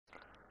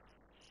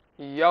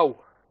Yo,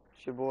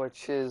 it's your boy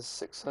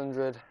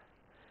Chiz600,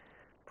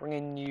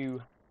 bringing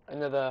you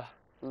another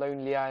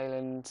Lonely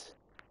Island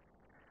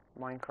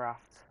Minecraft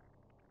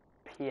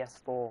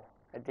PS4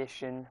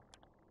 edition.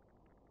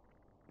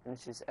 And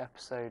this is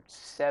episode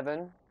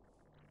 7.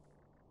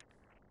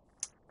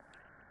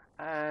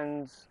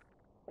 And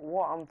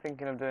what I'm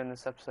thinking of doing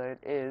this episode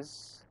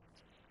is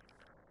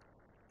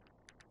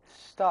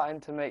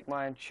starting to make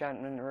my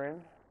enchantment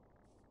room.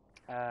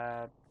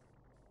 Gonna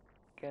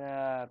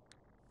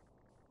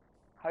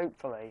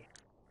hopefully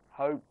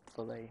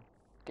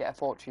get a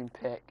fortune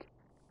pick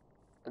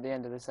at the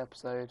end of this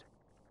episode.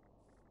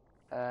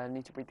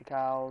 Need to breed the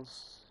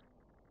cows,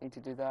 need to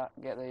do that,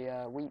 get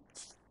the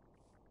wheat.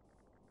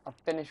 I've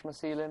finished my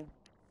ceiling.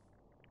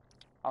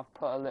 I've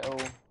put a little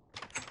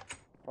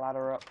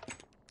ladder up,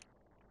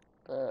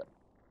 but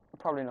I'm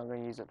probably not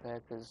going to use it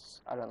here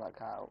because I don't like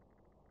how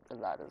the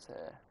ladder's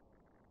here.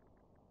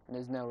 And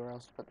there's nowhere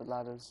else to put the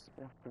ladders.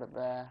 You have to put it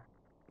there.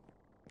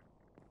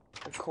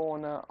 The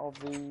corner of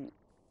the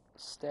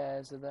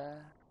stairs are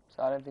there,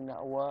 so I don't think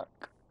that'll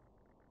work.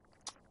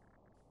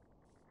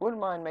 Wouldn't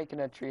mind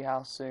making a tree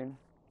house soon,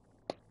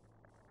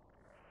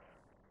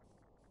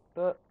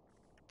 but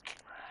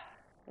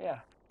yeah.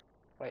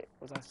 Wait,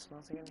 was I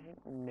smelting anything?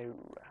 No.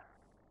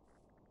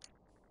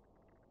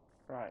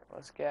 Right,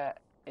 let's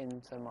get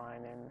into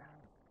mining.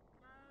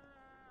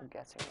 I'm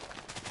getting there.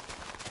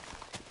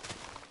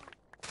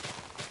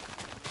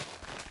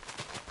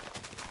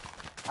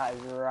 That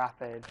is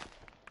rapid.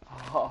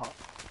 Oh.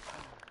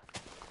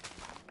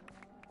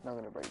 Not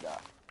gonna break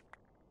that.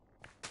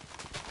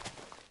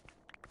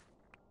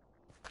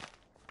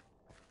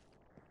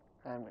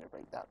 I'm gonna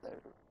break that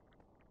though.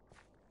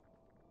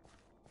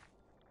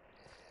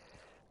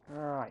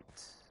 Alright.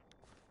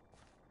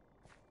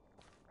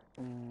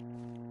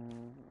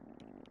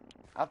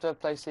 After I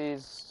place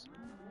these,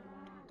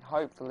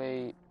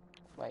 hopefully,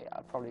 wait,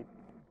 I'll probably,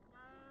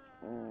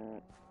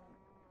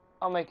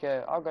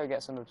 I'll go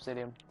get some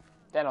obsidian.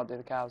 Then I'll do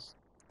the cows.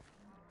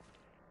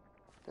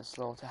 The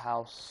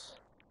slaughterhouse.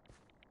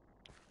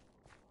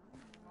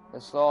 The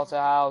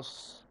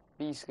slaughterhouse.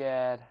 Be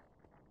scared.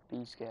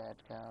 Be scared,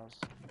 cows.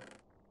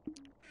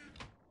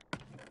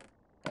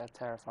 They're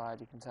terrified,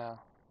 you can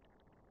tell.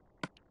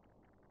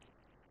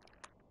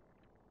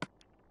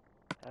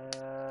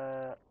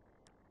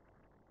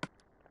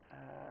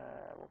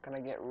 What can I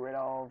get rid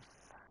of?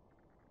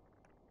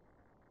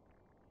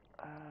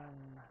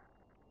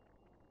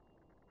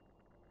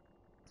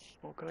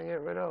 What can I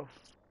get rid of?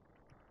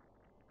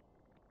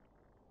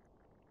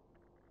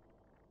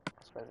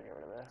 I suppose I get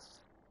rid of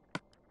this.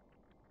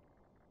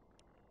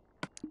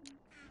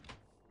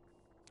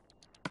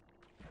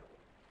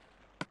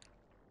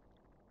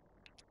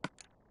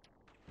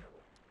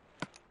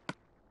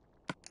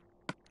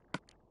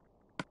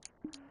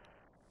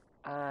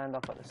 And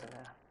I'll put this in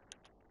there.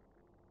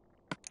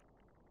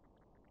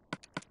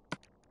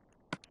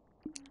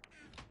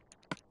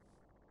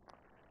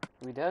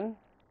 We done?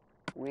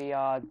 We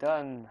are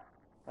done.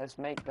 Let's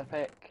make the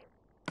pick.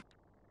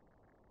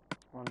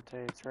 1,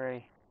 2,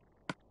 3.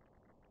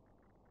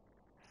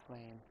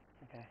 Flame.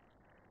 Okay.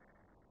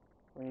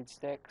 We need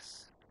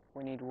sticks.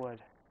 We need wood.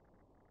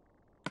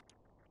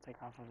 Take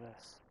half of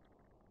this.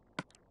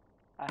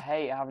 I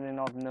hate having an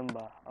odd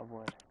number of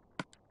wood.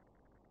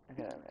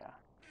 Okay, there we are.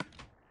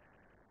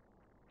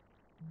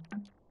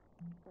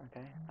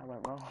 Okay, that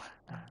went well.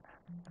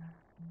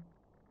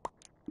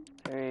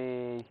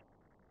 3.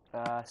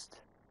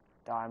 First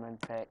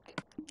diamond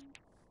pick.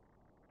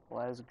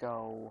 Let's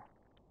go.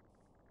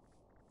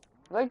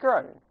 Have they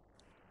grown?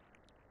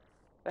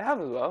 They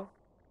have as well.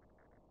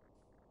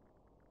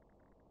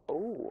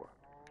 Oh.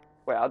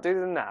 Wait, I'll do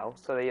them now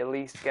so they at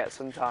least get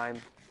some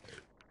time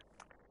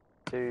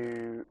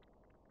for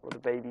the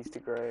babies to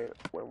grow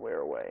when we're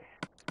away.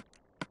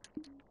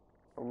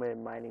 When we're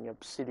mining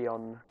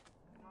obsidian.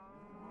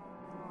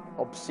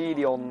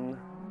 Obsidian.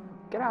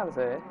 Get out of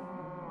here.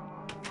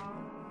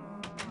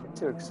 They're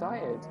too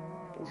excited,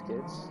 these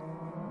kids.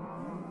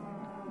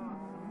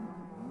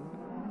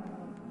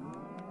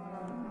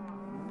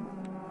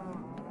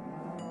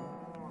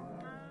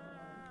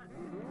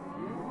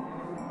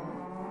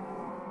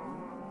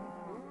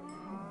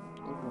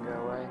 You can go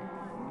away.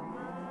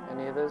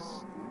 Any others?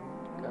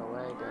 Go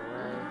away, go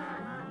away.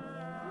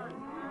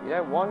 You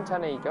don't want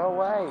any, go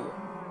away.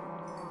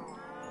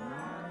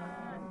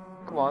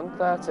 Come on,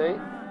 30.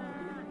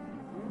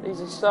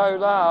 These are so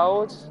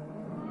loud.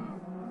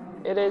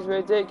 It is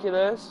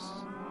ridiculous.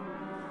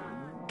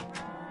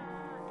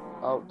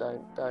 Oh,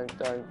 don't. Good.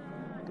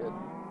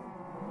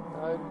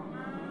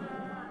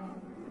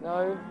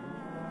 No.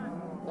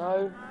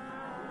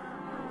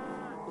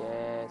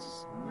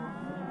 Yes.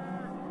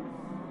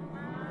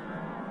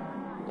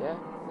 Yeah,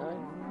 no.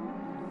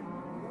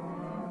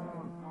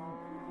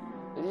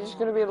 Is he just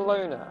gonna be a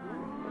loner?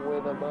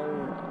 With a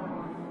boner.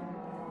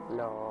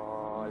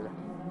 Lol.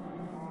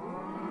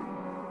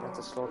 Have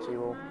to slaughter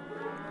you all.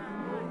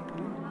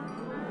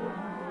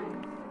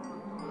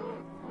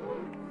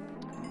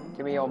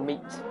 Give me your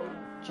meat.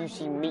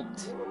 Juicy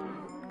meat.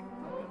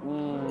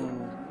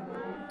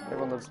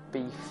 Everyone loves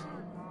beef.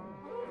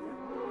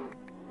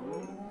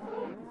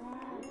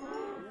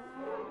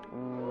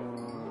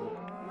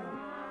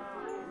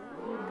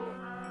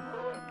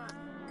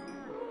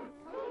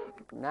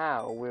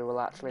 Now we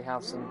will actually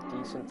have some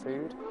decent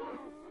food.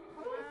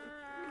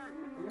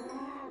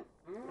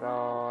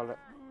 God.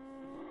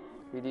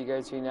 Who do you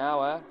go to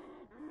now, eh?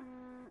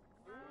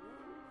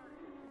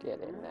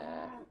 Get in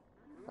there.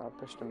 I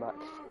pushed him back.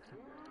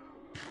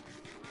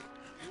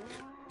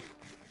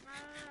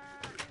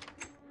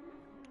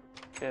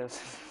 Cheers.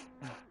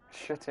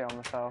 Shit it on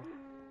myself.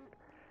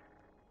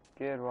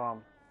 Good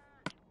one.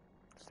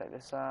 Let's take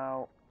this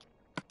out.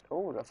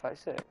 Oh, we got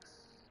 36.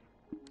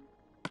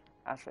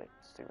 Actually,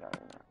 let's do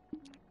that in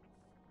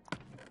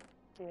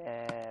there.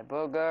 Yeah,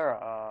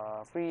 bugger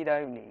off. We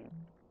don't need.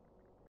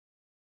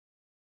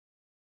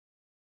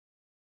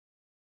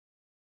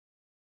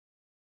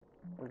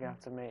 We're gonna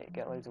have to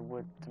get loads of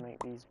wood to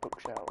make these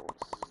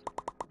bookshelves.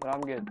 But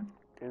I'm good,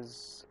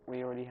 because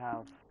we already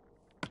have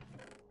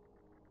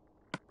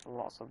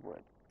lots of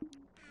wood.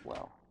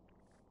 Well,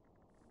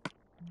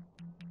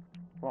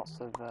 lots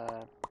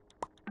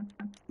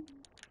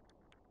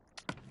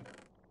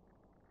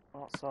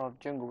of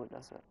jungle wood,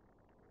 that's it.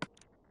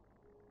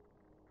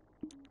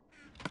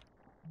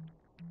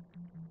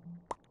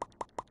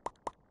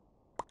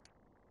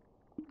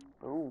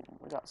 Ooh,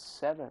 we got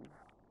 7.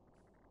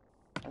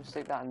 I'll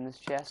stick that in this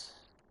chest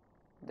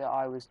that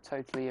I was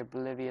totally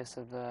oblivious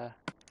of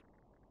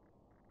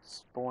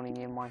spawning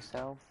in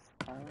myself.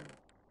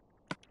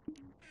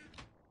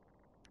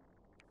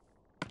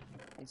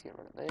 Need to get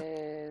rid of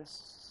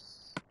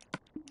this.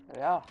 There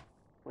we are.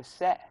 We're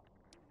set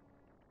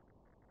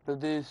for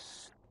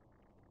this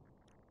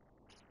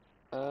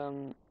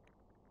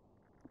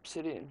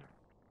obsidian.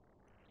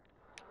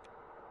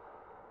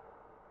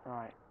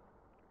 Right.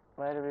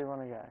 Where do we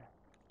want to go?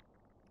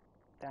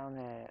 Down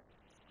here.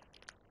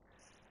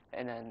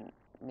 And then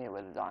near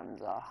where the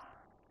diamonds are.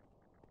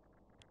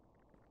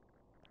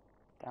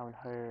 Down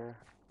here.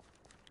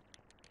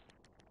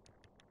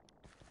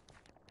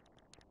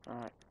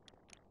 Alright.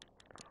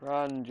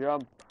 Run,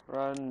 jump,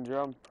 run,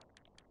 jump.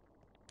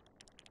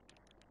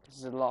 This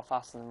is a lot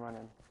faster than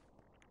running.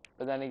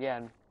 But then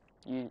again,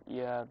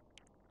 your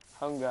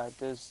hunger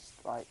does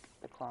like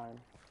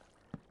decline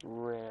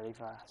really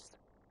fast.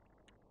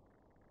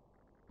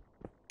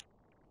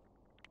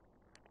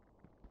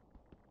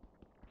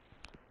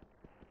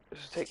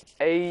 This will take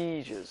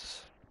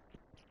ages.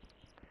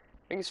 I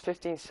think it's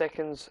 15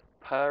 seconds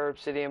per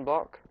obsidian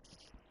block.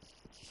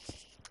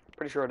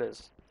 Pretty sure it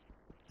is.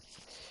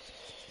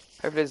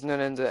 Hopefully there's none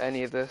under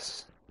any of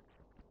this.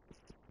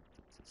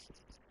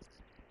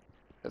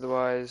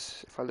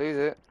 Otherwise, if I lose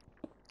it,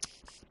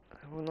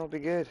 it will not be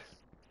good.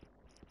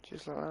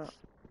 Just like that.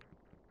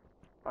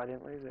 I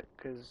didn't lose it,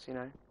 because, you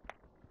know,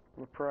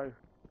 I'm a pro.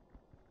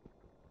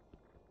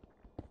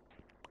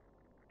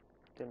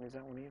 Didn't lose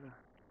that one either.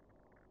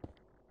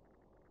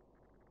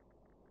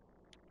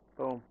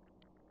 Boom.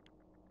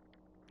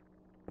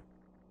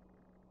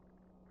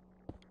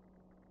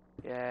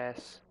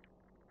 Yes.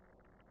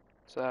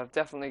 So I've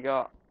definitely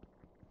got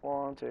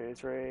 1, 2,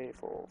 3,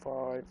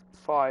 4,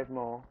 5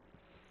 more.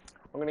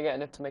 I'm going to get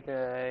enough to make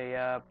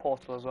a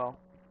portal as well.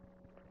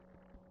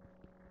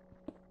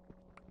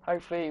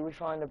 Hopefully we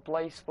find a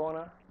blaze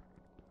spawner.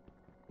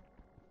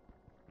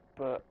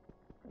 But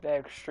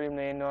they're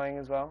extremely annoying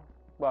as well.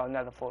 Well,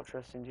 Nether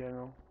Fortress in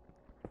general.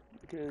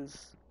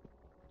 Because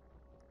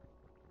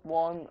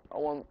 1, I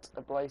want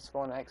a blaze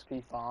spawner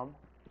XP farm.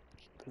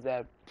 Because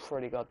they're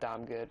pretty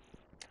goddamn good.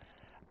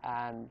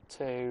 And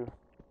 2,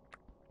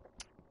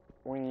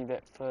 we need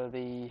it for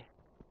the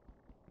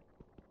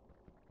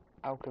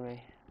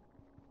alchemy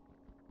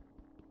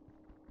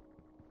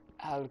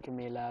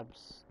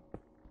labs,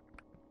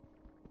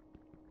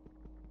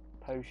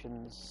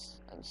 potions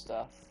and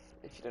stuff.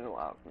 If you don't know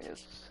what alchemy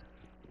is,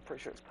 I'm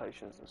pretty sure it's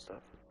potions and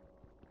stuff.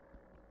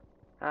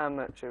 How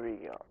much have we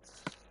got?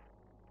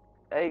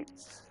 8.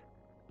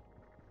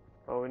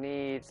 Well, we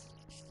need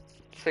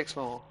 6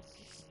 more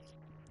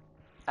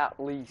at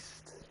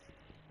least.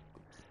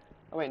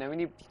 Oh wait, no, we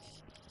need,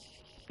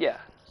 yeah,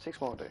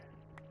 6 more do.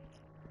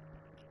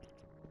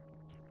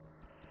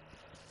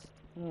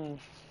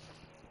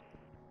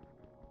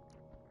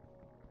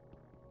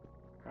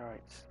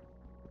 Alright.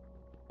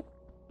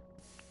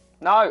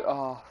 No!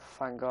 Oh,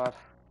 thank God.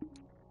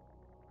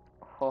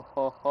 Ho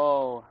ho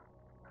ho.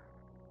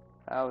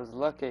 I was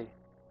lucky.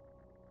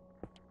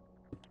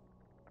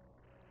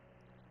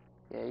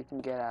 Yeah, you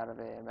can get out of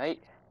here,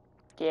 mate.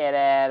 Get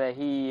out of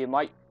here,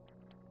 mate.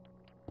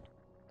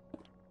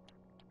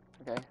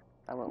 Okay,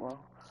 that went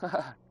well.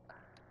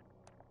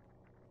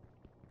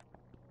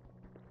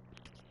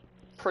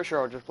 Pretty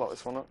sure I'll just block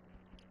this one up.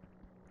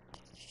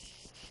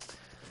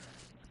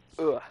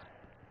 Ugh.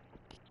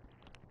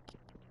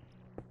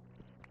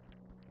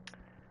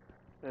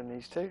 Then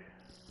these 2.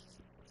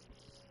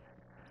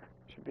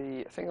 Should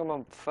be, I think I'm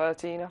on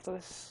 13 after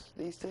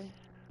these 2.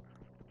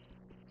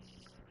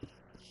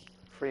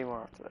 3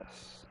 more after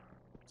this.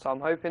 So I'm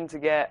hoping to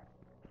get,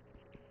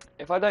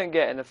 if I don't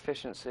get an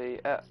efficiency,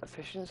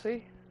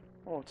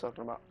 What am I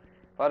talking about?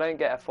 If I don't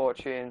get a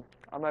fortune,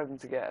 I'm hoping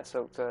to get a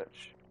silk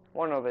touch,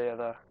 one or the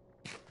other.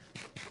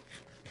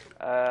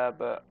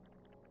 But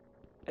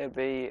it'd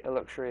be a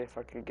luxury if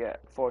I could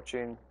get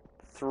fortune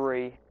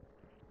 3.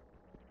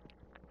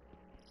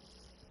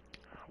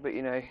 But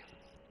you know,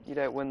 you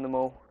don't win them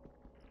all.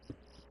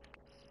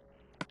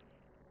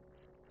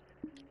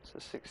 So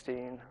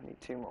 16, I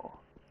need 2 more.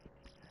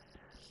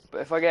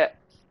 But if I get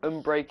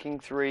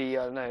unbreaking 3,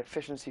 I don't know,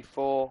 efficiency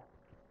 4,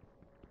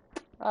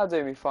 that'll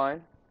do me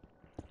fine.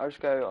 I'll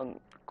just go on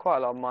quite a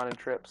lot of mining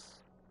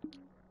trips.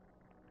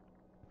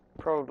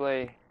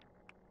 Probably,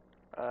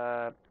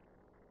 wait,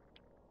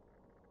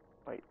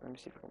 let me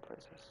see if I can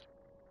place this.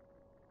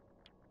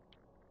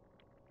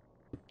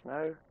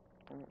 No?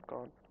 Oh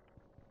god.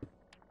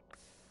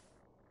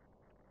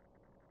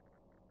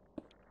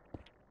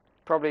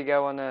 Probably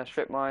go on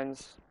strip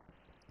mines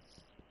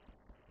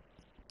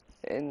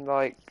in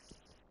like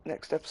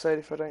next episode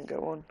if I don't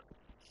go on.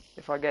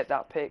 If I get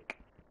that pick,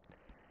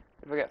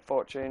 if I get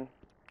fortune,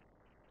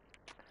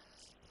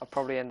 I'll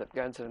probably end up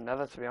going to the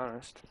nether, to be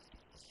honest.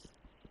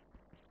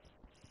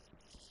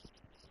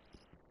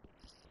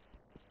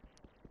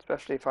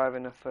 Especially if I have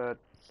enough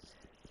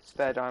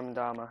spare diamond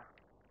armor.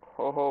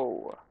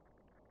 Oh,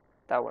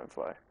 that won't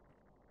fly.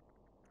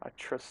 I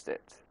trust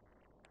it.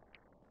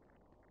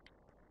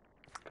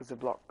 Because the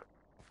block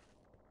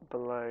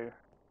below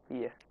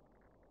here,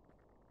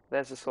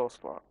 there's the source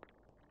block.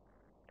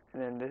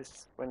 And then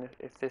this,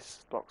 if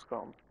this block's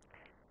gone,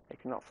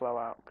 it cannot flow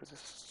out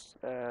because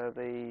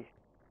the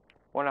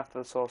one after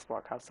the source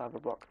block has to have a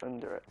block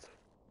under it.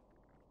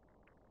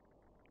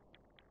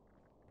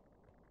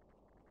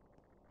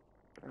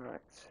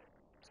 Alright,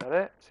 is that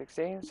it?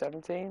 16,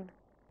 17?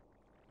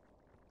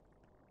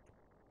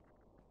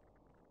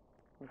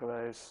 Look at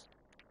those.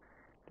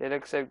 They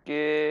look so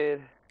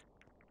good.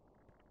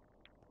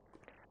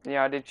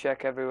 Yeah, I did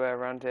check everywhere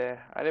around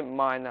here. I didn't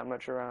mine that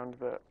much around,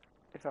 but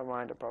if I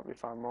mined, I'd probably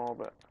find more,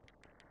 but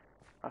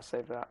I'll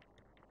save that.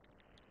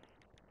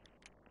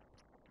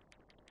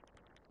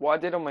 What I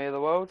did on my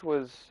other world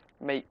was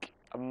make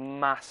a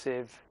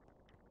massive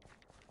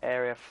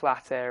area,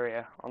 flat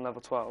area on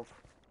level 12.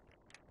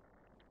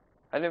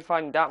 I didn't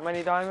find that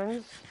many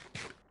diamonds,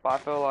 but I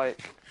feel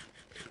like,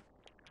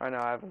 I know,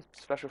 I have a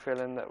special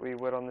feeling that we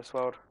would on this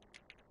world.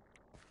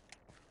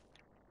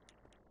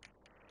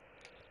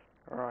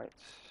 Alright.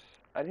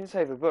 I didn't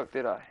save a book,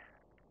 did I?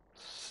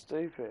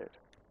 Stupid.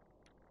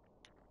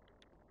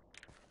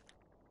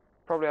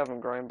 Probably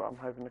haven't grown, but I'm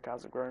hoping the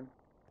cows have grown.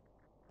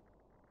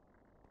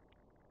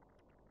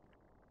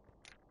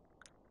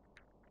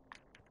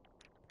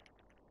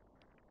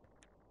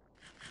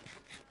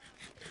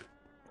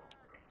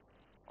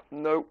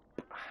 Nope.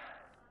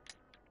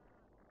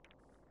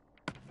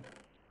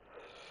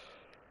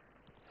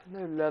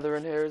 No leather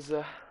in here, is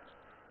there?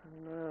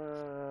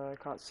 No, I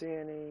can't see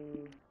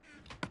any.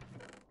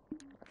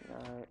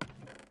 No.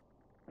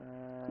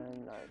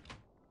 No.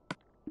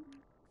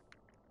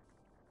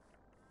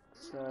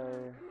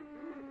 So.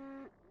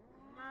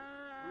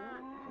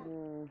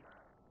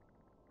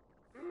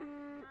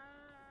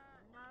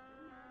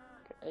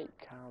 Get 8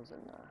 cows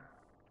in there.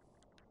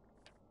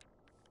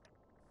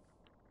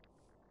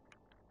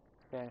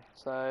 Okay,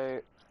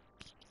 so.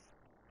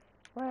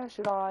 Where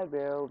should I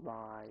build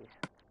my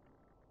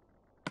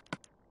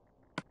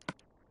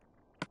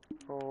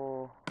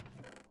 4,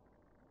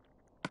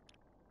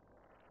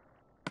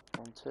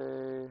 1,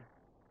 2,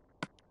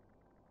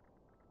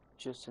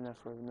 just enough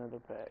for another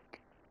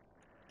pick,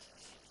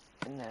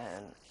 and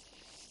then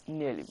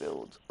nearly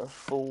build a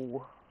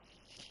full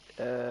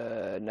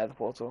nether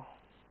portal.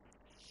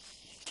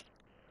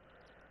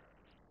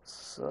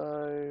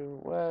 So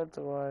where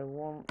do I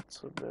want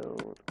to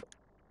build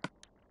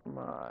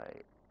my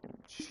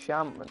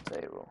enchantment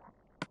table?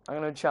 I'm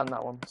going to enchant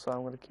that one, so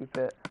I'm going to keep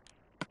it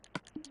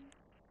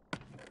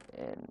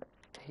in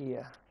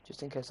here,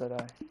 just in case I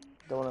die.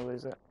 Don't want to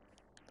lose it.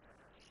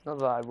 Not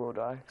that I will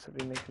die, because I've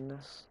been making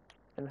this,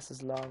 unless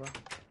it's lava.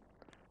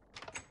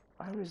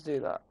 I always do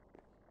that.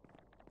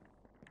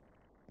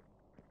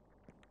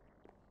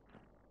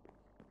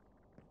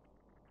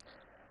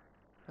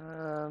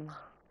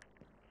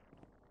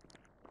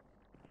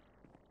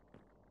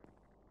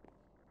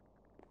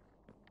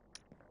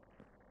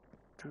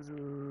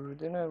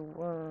 Don't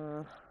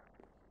know.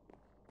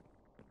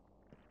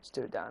 Let's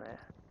do it down here.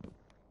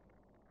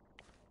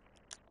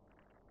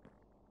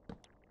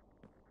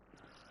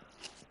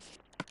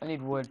 I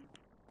need wood.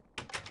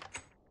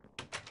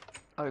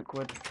 Oak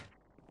wood.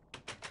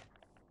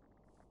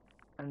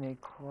 I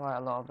need quite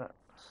a lot of it.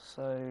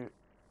 So,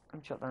 let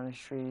me chop down these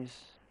trees.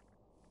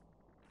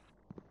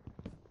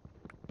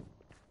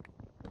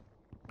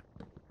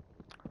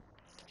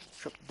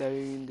 Chop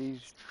down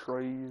these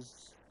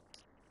trees.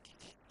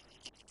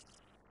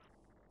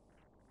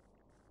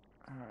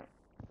 Alright.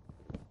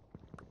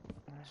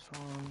 This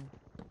one.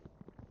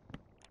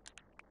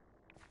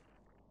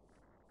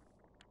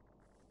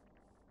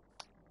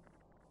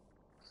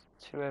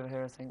 There's 2 over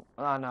here, I think.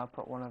 Oh no, I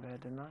put 1 over here,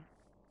 didn't I?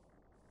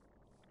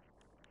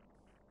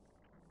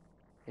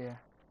 Yeah.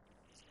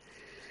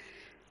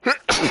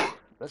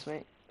 That's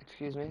me.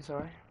 Excuse me,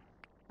 sorry.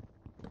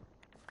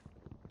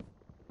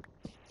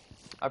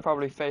 I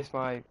probably face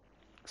my...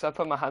 Because I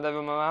put my hand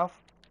over my mouth,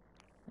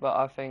 but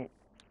I think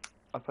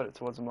I put it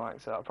towards the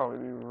mic, so that'll probably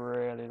be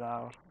really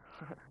loud.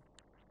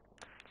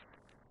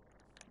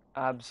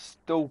 I'm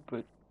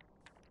stupid.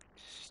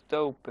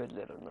 Stupid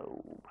little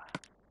noob.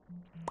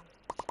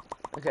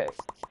 Okay,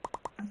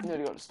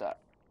 nearly got to start.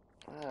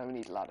 We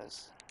need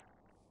ladders.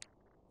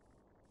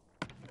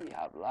 We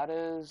have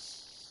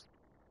ladders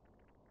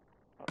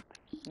up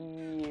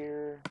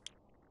here.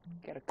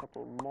 Get a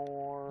couple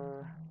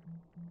more.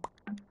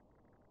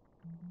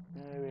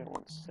 No, we don't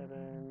want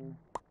 7.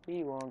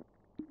 We want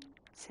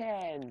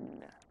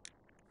 10.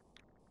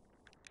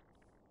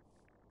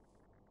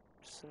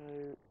 So,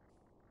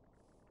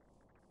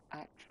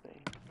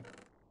 actually,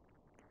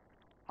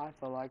 I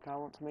feel like I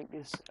want to make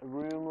this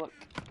room look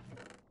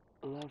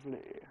lovely.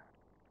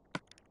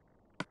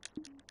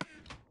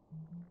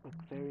 Look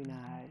very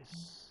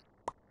nice.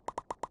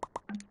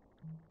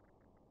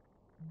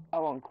 I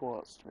want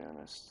quartz, to be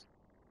honest.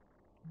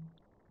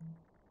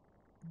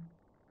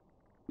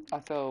 I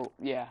feel,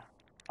 yeah,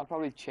 I'll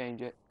probably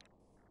change it.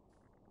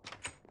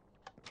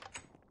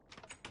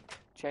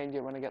 Change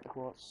it when I get the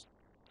quartz,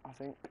 I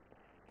think.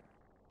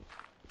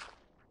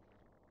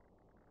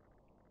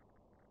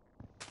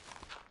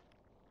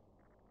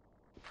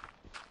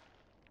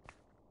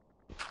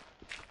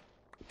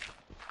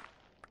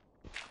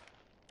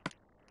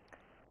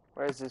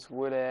 Where's this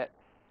wood at?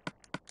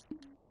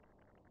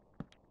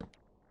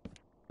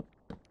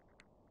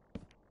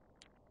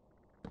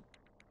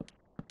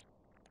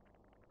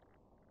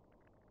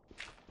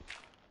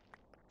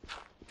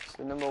 It's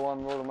the number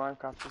 1 rule of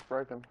Minecraft is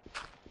broken.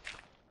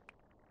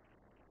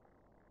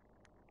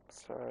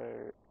 So...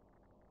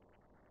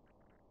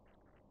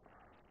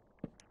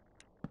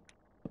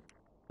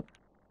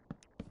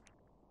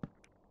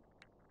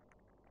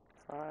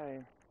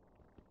 5,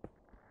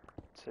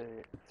 2,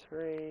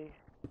 3.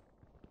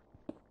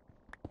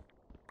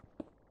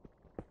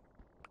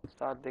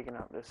 Start digging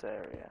up this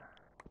area.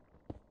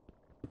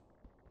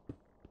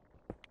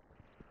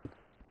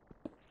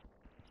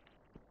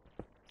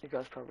 You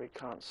guys probably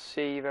can't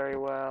see very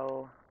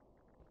well.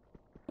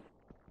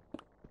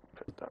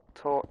 Put that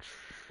torch.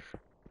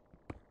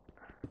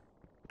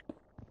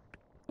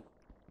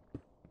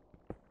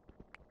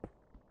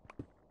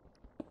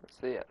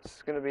 So yeah, this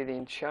is going to be the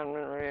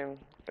enchantment room.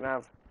 Going to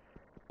have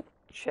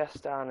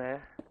chests down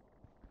here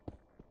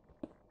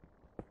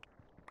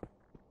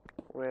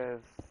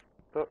with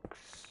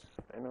books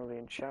and all the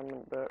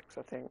enchantment books,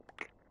 I think.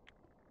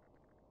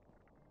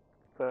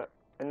 But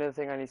another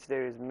thing I need to do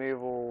is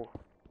move all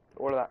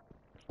of that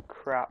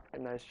crap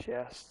in those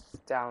chests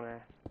down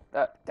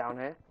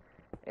here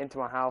into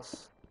my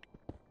house.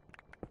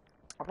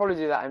 I'll probably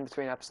do that in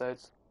between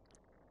episodes.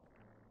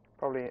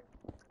 Probably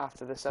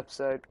after this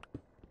episode.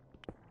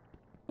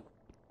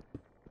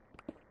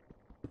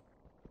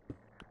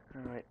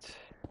 Alright.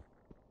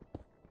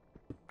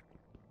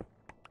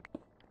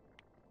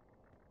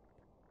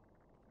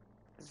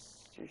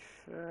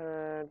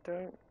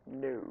 Don't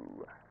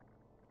know.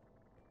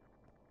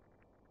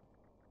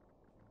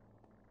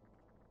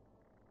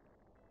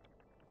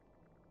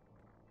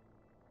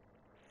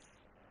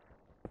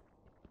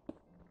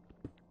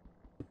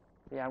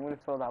 Yeah, I'm going to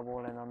fill that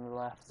wall in on the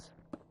left.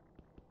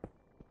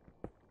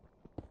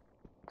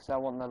 Because I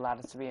want the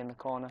ladder to be in the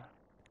corner.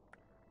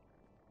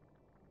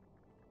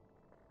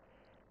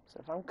 So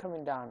if I'm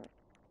coming down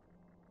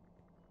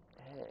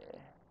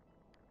here,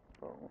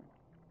 boom.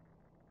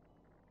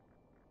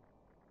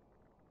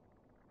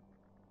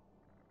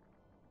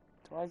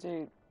 Do I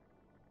do...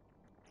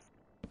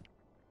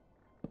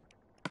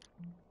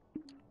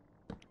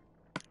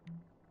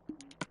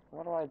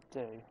 What do I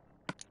do?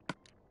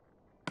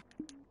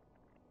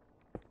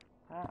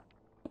 That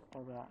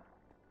or that?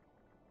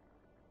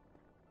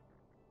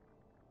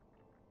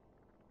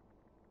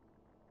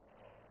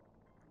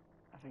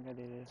 I think I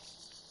do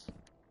this.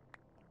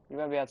 You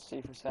won't be able to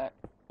see for a sec.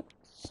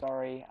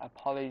 Sorry,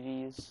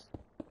 apologies.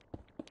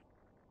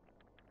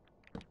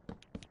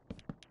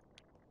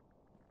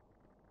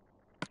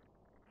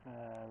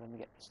 Let me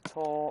get this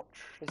torch.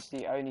 This is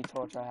the only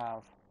torch I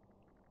have.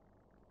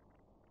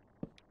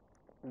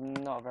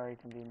 Not very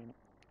convenient.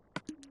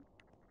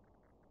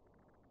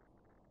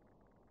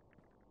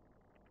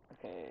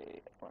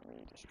 Okay, let me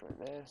destroy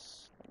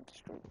this. Let me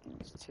destroy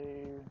these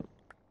 2.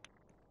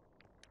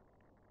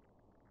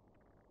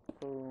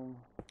 Boom,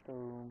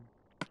 boom.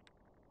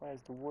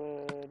 Where's the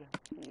wood?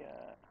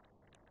 Yeah.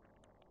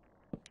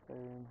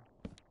 Boom.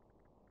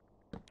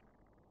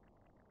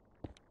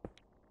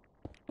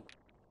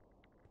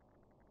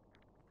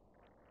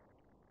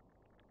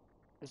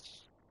 This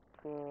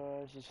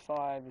is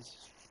 5, this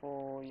is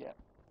 4, yeah.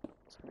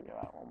 It's gonna go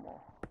out 1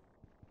 more.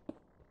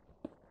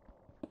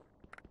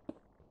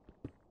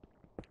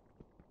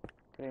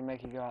 Gonna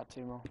make it go out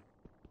 2 more.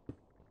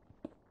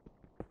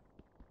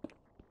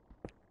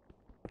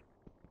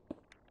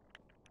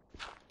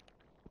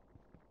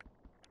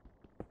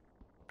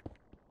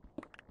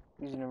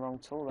 Using the wrong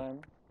tool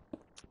then.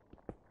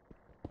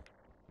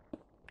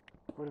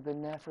 would have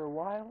been there for a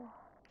while.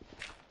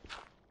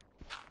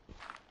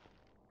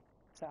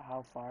 Is that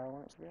how far I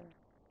want it to be?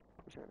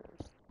 Pretty sure it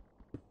is.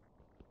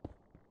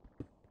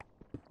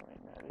 I mean,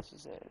 no, this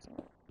is it, isn't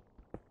it?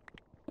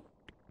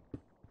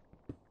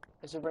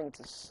 This will bring it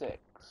to 6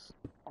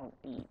 on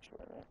each,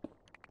 won't it?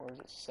 Or is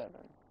it 7?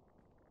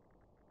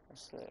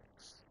 That's 6.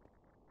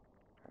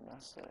 And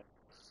that's 6.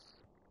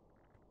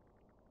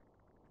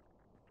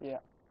 Yeah.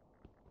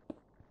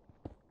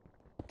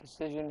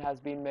 Decision has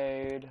been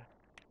made.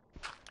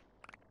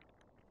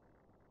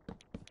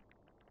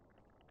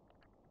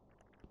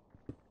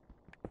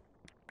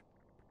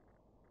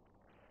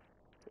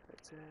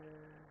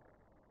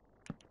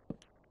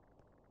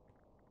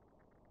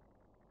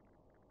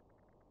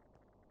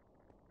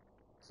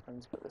 So I'm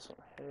just put this one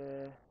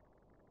here.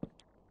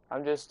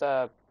 I'm just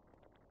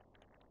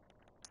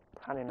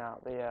planning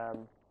out the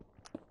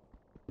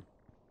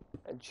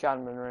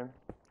enchantment room,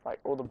 like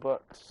all the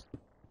books.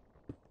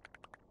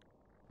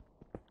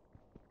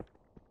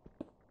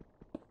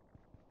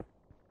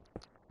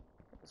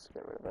 Let's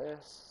get rid of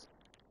this.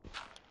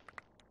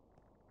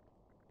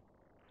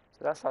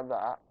 So that's like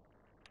that.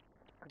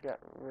 I get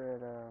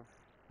rid of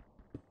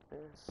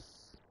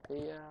this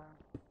here.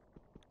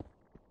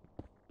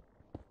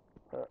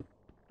 Put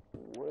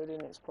wood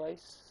in its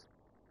place.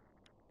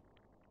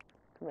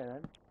 Come here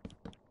then.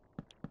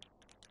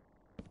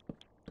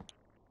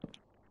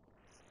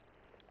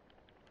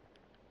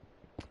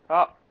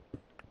 Oh,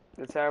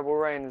 the terrible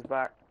rain is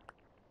back.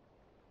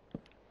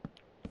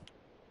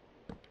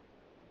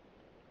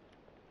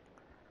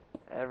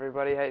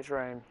 Everybody hates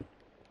rain.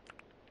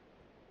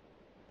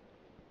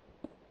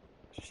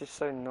 It's just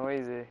so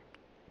noisy.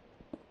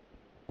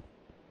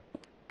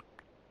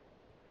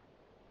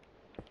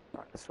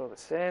 Right, let's fill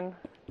this in.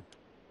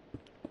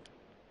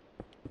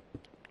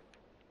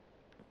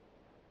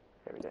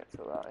 Okay, we don't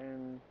fill that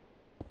in.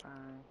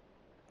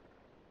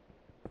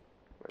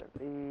 Rid of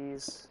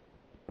these.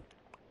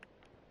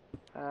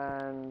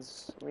 And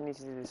we need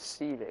to do the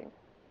ceiling.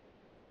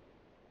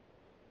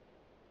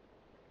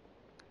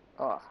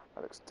 Ah, oh,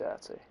 that looks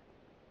dirty.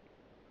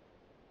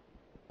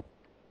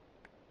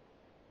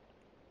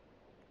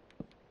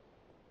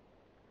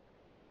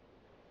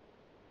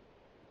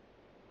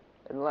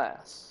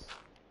 Unless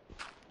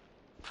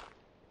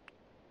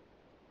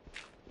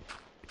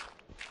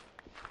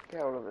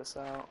get all of this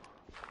out.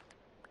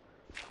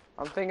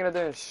 I'm thinking of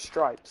doing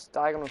stripes,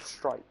 diagonal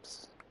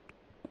stripes.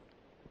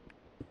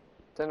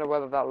 Don't know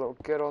whether that'll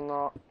look good or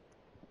not.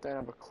 Don't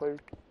have a clue.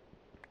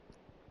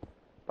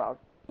 But I'll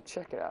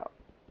check it out.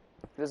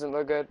 If it doesn't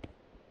look good,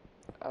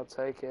 I'll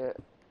take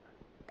it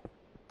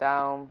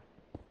down,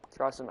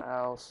 try something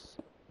else,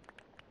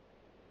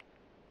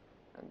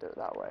 and do it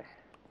that way.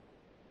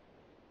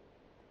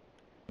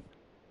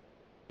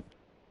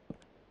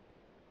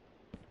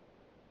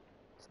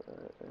 So,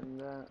 in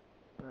that.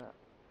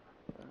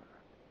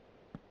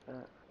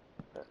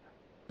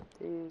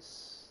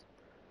 These.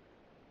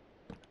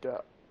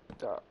 Duh.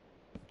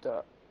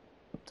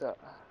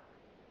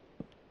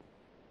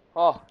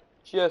 Oh,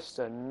 just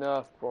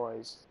enough,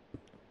 boys.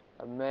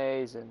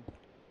 Amazing.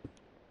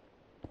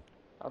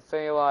 I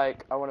feel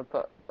like I want to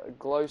put a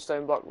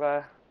glowstone block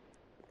there,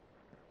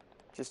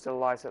 just to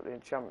light up the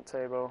enchantment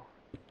table.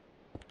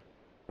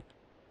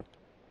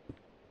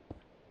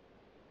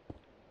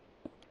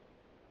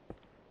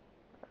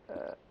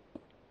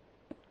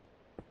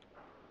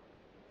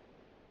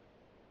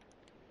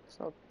 It's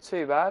not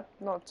too bad,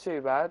 not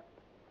too bad.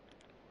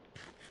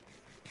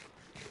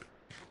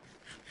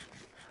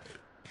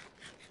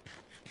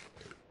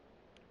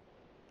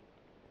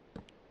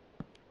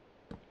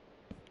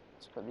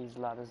 Let's put these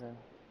ladders in.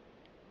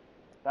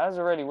 Ladders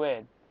are really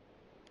weird.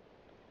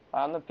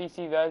 Like on the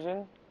PC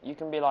version, you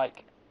can be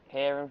like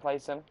here and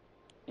place them.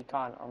 You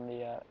can't on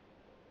the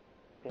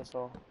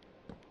PS4.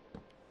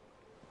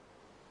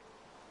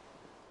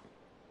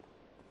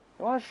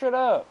 You wanna shut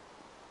up?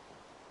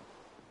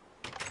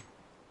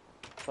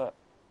 But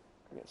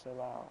I get so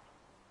loud.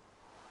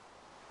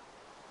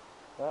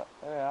 But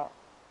there we are.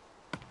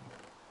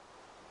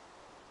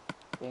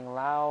 Being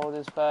loud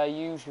as per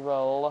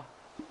usual.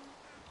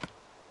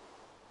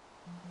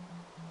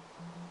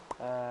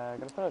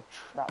 Gonna put a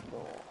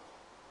trapdoor.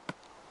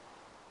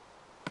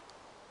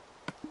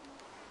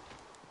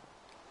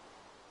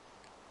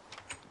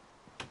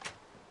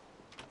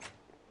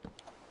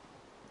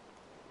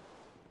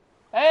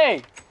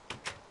 Hey!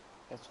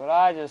 That's what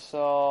I just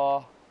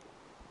saw.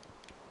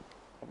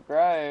 I've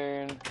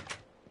grown.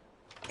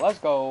 Let's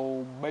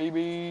go,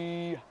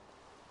 baby.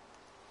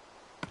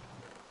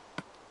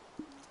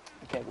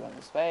 Okay, we got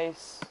the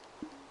space.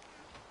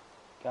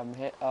 Come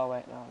hit. Oh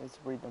wait, no, I need to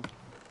read them.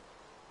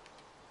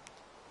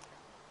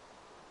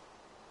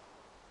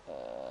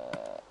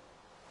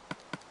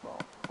 Boom,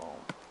 boom,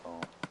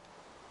 boom.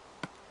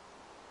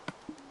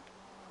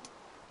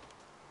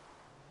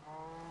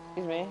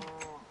 Excuse me.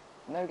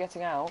 No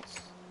getting out.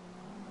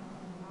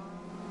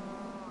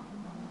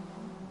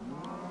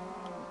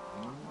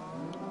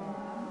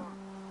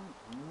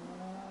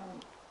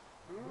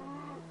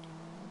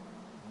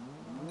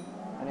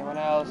 Anyone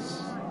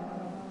else?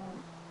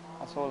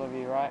 I That's all of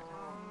you, right?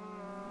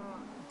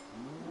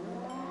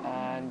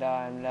 And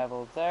I'm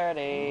level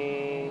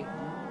 30.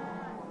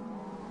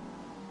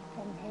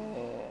 Come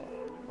here.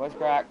 Where's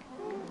Crack?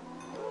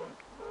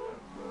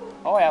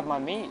 Oh, I have my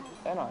meat,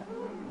 don't I?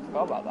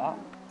 Forgot about that.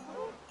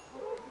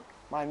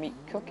 My meat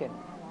cooking.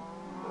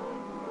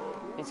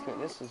 Need to cook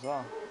this as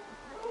well.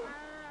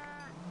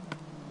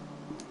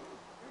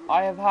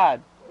 I have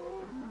had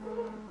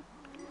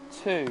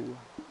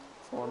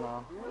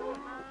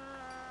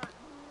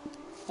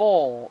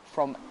 4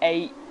 from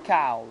 8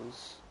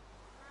 cows.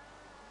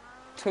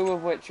 2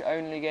 of which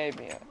only gave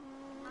me it.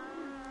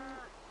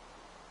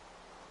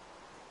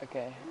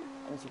 Okay,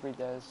 I need to breed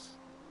those.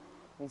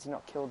 I need to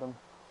not kill them.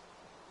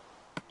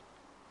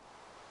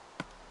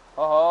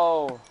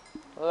 Oh,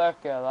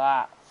 look at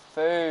that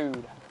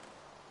food.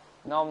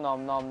 Nom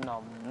nom nom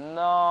nom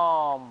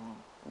nom.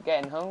 I'm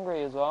getting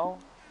hungry as well.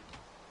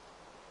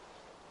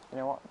 You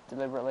know what?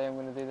 Deliberately I'm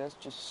going to do this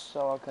just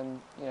so I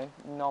can, you know,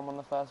 nom on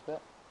the first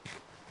bit.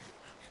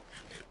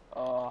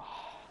 Oh,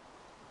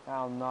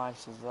 how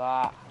nice is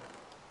that?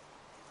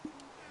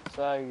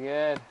 So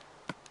good.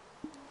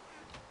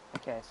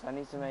 Okay, so I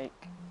need to make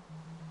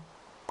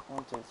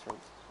 1, 2, 3.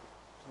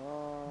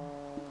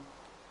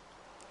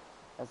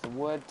 There's the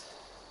wood.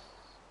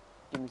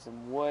 Give me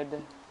some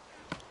wood.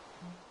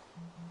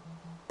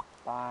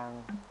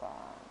 Bang,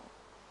 bang.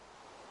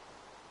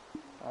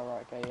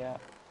 Alright, okay, yeah.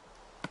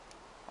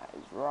 That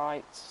is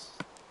right.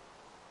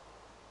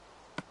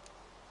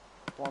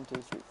 1,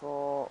 2, 3,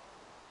 4.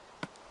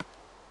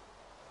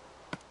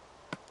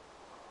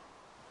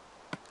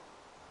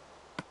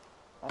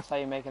 That's how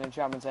you make an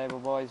enchantment table,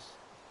 boys.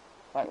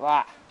 Like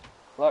that.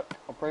 Look,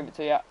 I'll prove it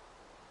to you.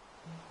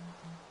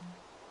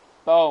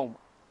 Boom.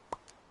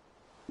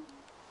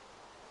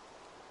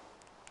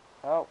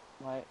 Oh,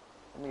 wait.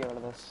 Let me get rid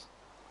of this.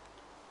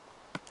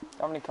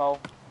 How many coal?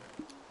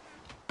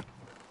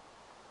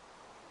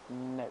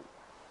 No.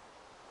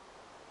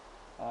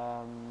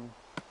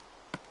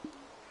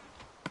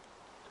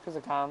 Because I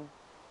can.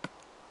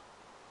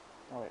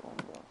 Oh wait, one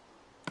more.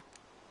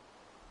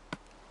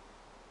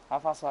 How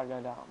fast did I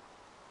go down?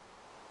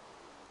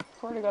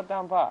 Pretty got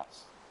down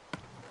fast.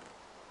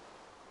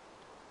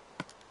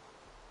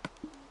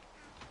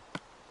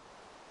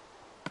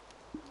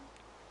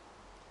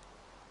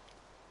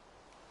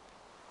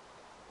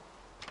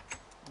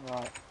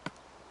 Right.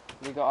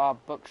 We got our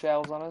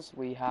bookshelves on us.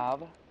 We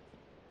have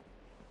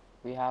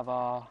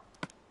our.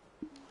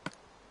 You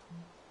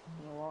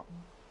know what?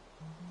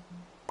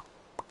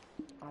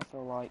 I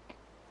feel like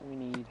we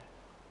need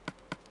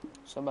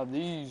some of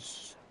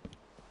these.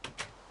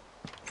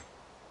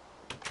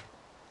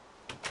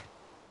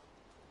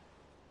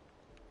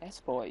 Yes,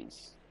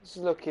 boys. This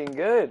is looking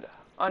good.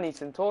 I need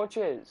some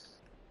torches.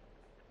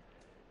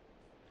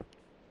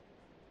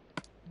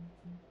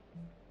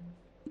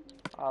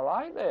 I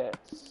like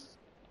this.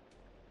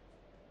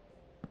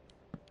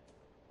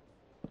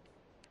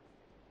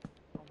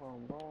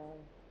 Boom, boom.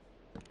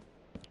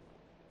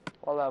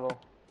 What level?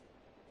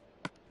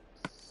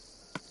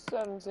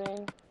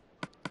 17.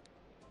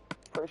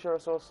 Pretty sure I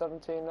saw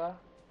 17 there.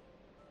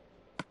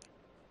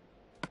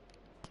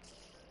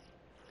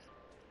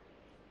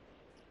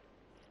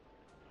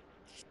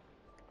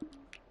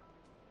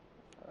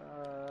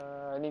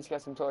 I need to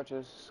get some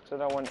torches because I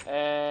don't want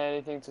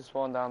anything to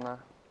spawn down there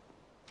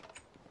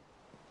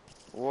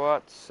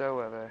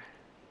whatsoever.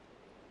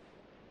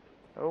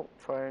 Oh,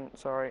 phone,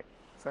 sorry.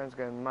 Phone's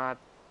going mad.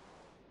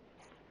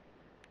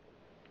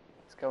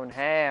 It's going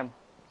ham.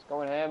 It's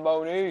going ham,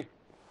 Boney.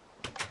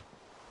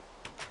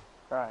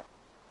 Right.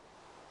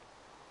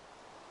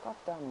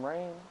 Goddamn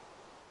rain.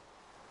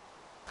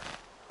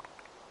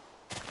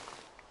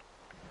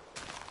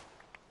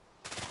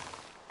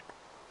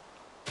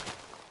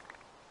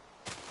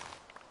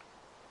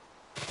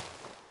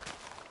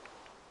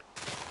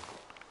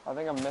 I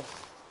think I missed.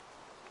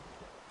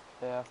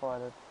 Yeah, I thought I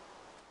did.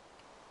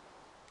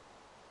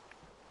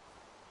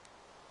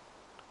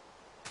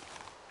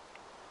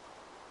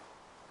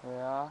 Here we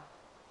are.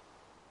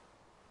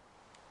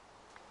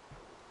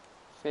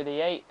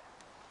 58.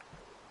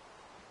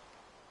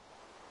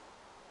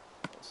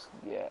 Let's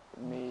get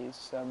me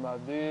some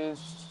of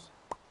this.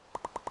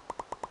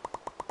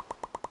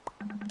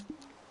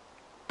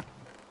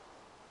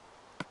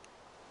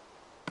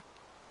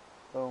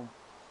 Boom.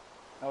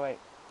 Oh wait.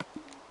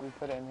 We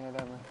put it in here,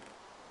 don't we?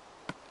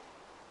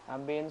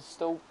 I'm being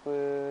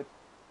stupid.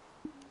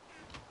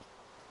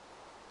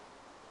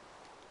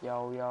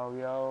 Yo, yo,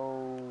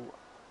 yo.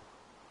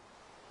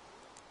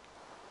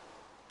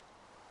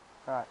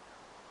 Right.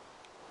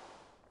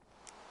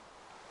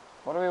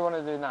 What do we want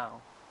to do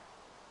now?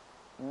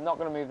 I'm not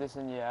going to move this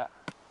in yet.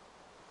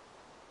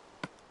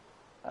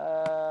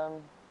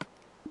 I'm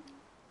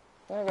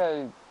going to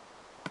go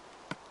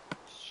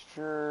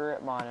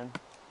strip mining.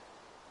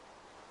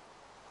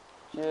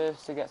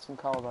 Just to get some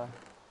coal though.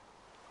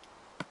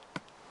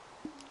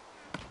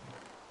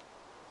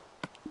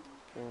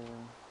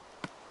 Boom.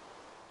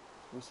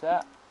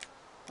 Reset.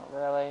 Not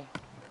really.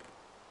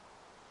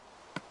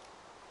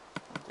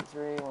 1, 2,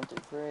 3, 1, 2,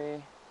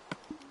 3.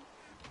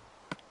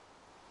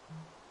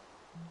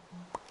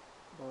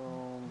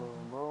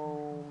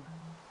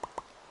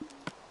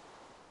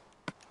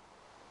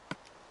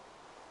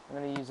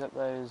 use up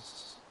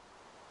those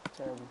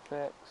terrible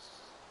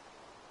picks.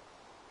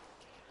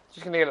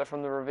 Just gonna get it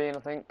from the ravine, I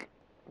think.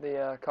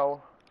 The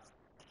coal.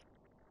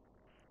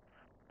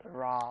 The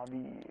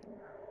ravine.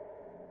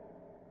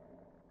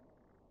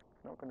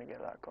 Not gonna get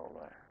that coal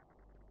though.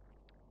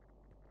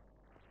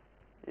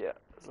 Yeah,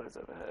 there's loads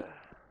over here.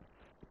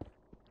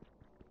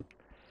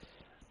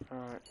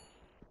 Alright.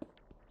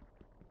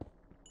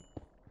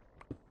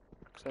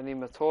 So I need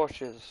my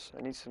torches.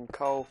 I need some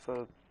coal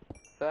for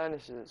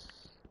furnaces.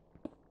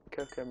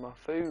 Cooking my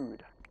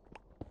food.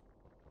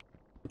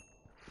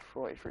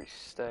 43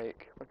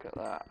 steak. Look at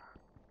that.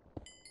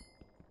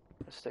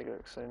 The steak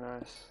looks so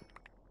nice.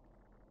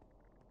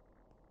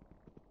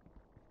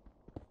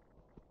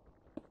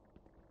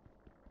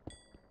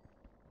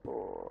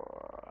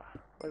 Oh,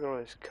 look at all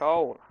this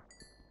coal.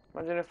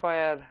 Imagine if I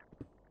had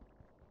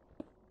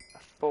a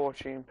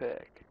fortune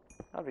pick.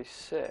 That'd be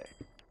sick.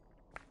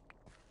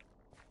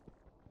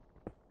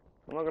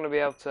 I'm not going to be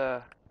able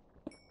to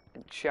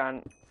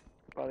enchant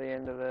by the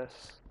end of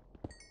this.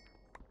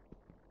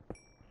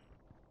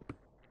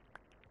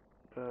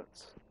 But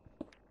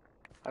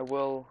I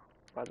will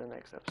by the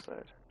next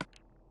episode.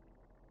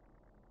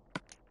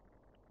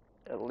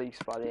 At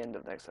least by the end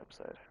of next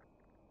episode.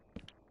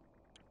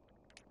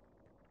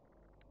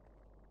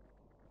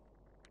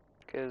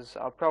 Because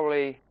I'll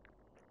probably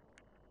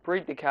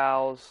breed the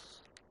cows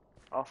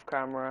off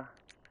camera.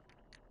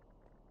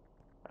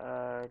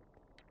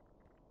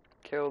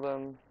 Kill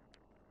them.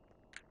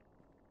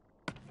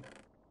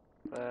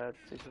 Do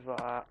stuff like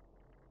that.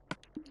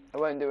 I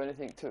won't do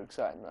anything too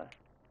exciting though.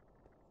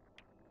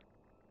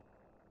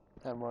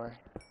 Don't worry.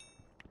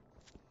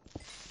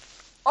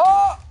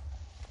 Oh!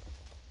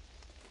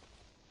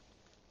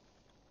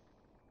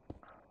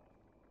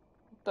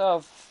 What the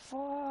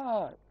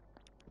fuck?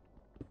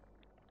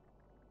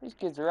 These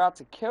kids are out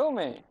to kill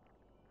me.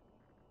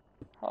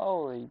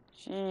 Holy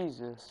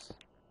Jesus.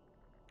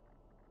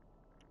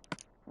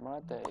 My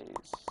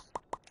days.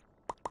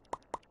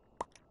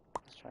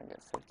 Let's try and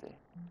get 50.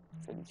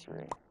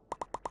 53.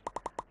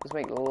 Let's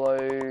make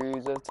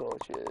loads of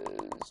torches.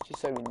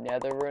 Just so we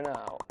never run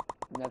out.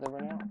 Never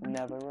run out?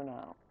 Never run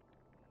out.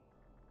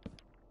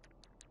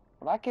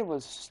 Well, that kid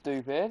was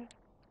stupid.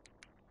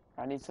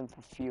 I need some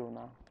for fuel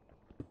now.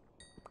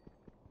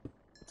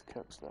 Let's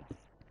cook stuff.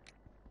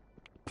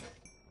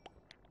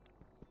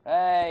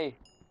 Hey!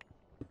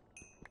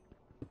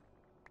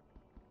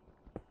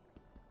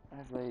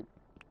 Hopefully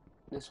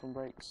this one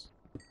breaks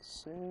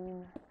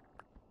soon.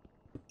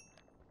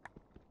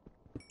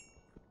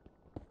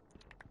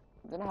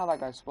 I don't know how that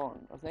guy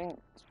spawned. I think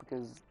it's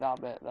because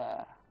that bit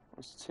there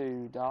was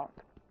too dark.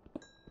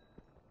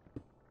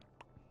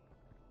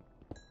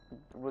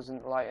 It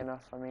wasn't light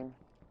enough, I mean,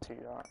 too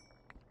dark.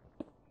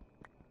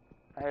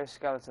 I hear a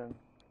skeleton.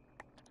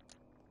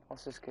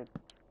 What's this kid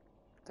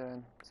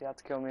doing? Does he have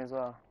to kill me as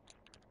well?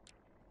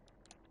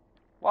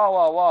 Whoa,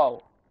 whoa,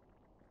 whoa!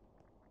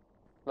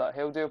 Look,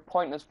 he'll do a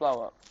pointless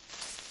blow up.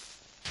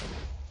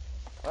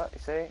 Look, you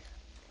see?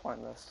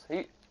 Pointless.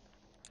 He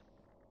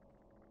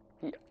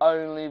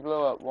only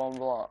blew up one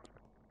block.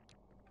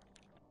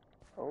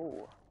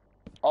 Oh.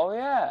 Oh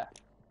yeah!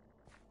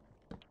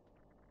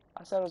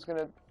 I said I was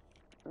gonna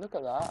look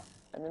at that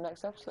in the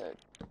next episode.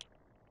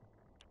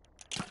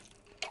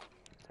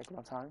 Taking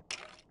my time.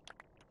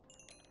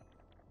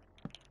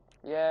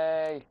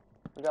 Yay!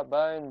 We got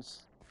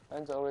bones.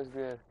 Bones are always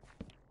good.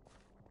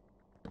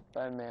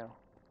 Bone meal.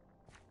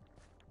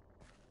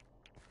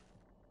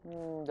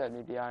 Don't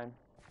need the iron.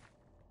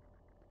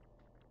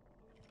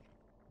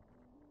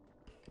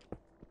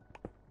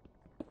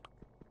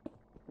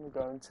 We'll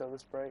go until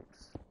this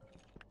breaks.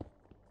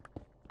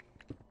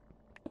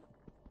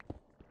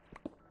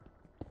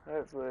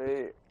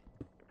 Hopefully,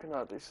 can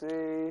hardly see.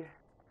 It's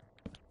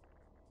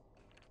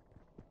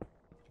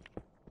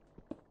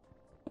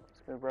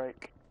gonna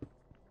break.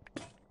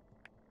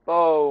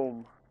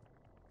 Boom!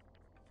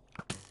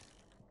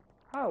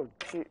 How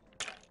did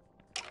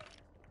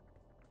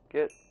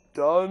get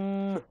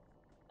done?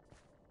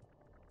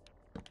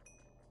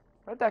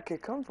 Where'd that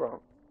kid come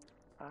from?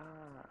 Ah.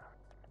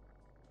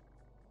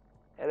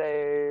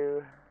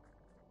 Hello.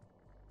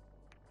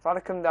 If I'd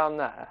have come down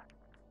there,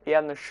 he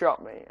hadn't have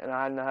shot me and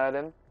I hadn't heard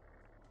him.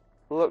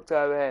 Looked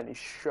over here and he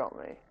shot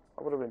me.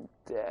 I would have been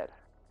dead.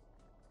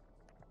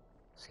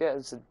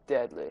 Skeletons are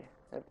deadly.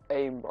 They have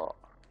aimbot.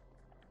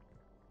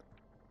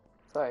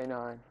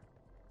 39.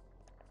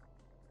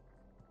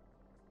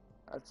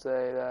 I'd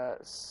say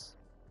that's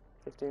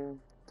 15,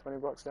 20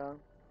 blocks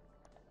down.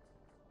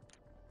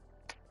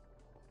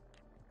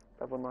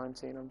 Level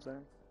 19, I'm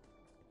saying.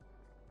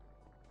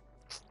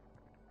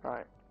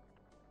 Right.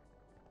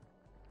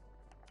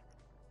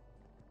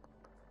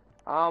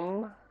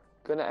 I'm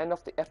gonna end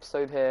off the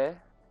episode here.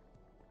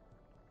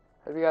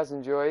 Hope you guys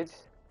enjoyed.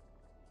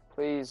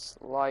 Please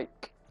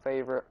like,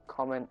 favorite,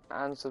 comment,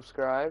 and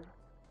subscribe.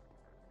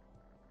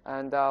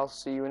 And I'll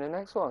see you in the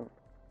next one.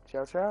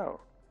 Ciao, ciao.